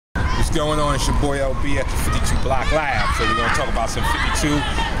going on? It's your boy LB at the 52 Block Lab. So we're going to talk about some 52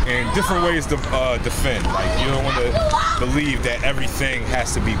 and different ways to defend. Like, you don't want to believe that everything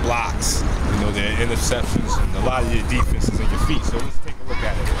has to be blocks. You know, there are interceptions and a lot of your defenses in your feet. So let's take a look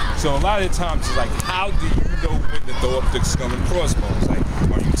at it. So a lot of the times it's like, how do you know when to throw up the skull and crossbones? Like,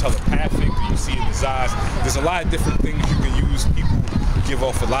 are you telepathic? Do you see it in his eyes? There's a lot of different things you can use. People give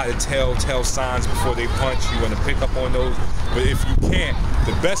off a lot of telltale signs before they punch. You want to pick up on those. But if you can't,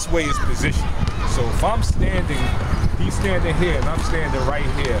 the best way is position. So if I'm standing, he's standing here and I'm standing right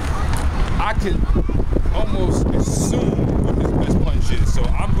here, I can almost assume what his best punch is. So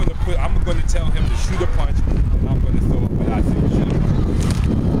I'm gonna tell him to shoot a punch and I'm gonna throw up what I think he should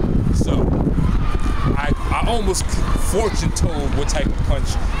have. So I almost fortune told what type of punch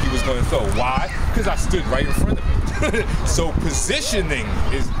he was gonna throw. Why? Because I stood right in front of him. So positioning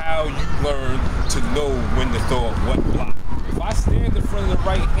is how you learn to know when to throw up what block. If I stand in front of the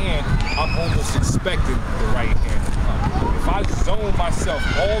right hand, I'm almost expecting the right hand to come. If I zone myself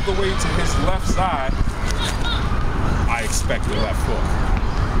all the way to his left side, I expect the left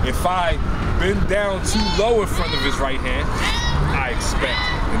hook. If I bend down too low in front of his right hand, I expect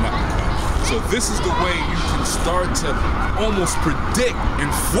an uppercut. So this is the way you can start to almost predict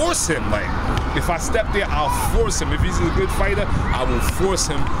and force him. Like, if I step there, I'll force him. If he's a good fighter, I will force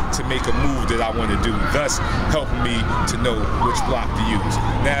him to make a move that I want to do, thus helping me to know which block to use.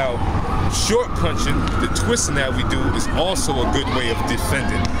 Now, short punching, the twisting that we do is also a good way of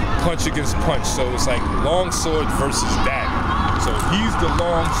defending. Punch against punch. So it's like long sword versus dagger. So he's the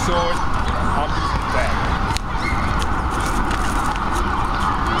long sword, I'm using the dagger.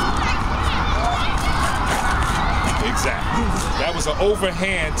 Exactly. That was an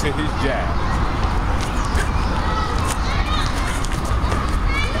overhand to his jab.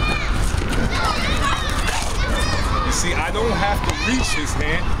 You see, I don't have to reach his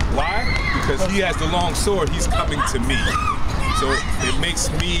hand. Why? Because he has the long sword, he's coming to me. So it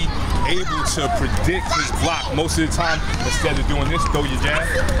makes me able to predict his block most of the time. Instead of doing this, throw your jab.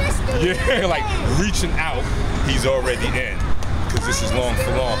 Yeah, like reaching out, he's already in. Because this is long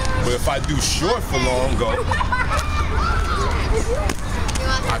for long. But if I do short for long, go,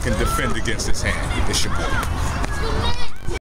 I can defend against his hand. It's your boy.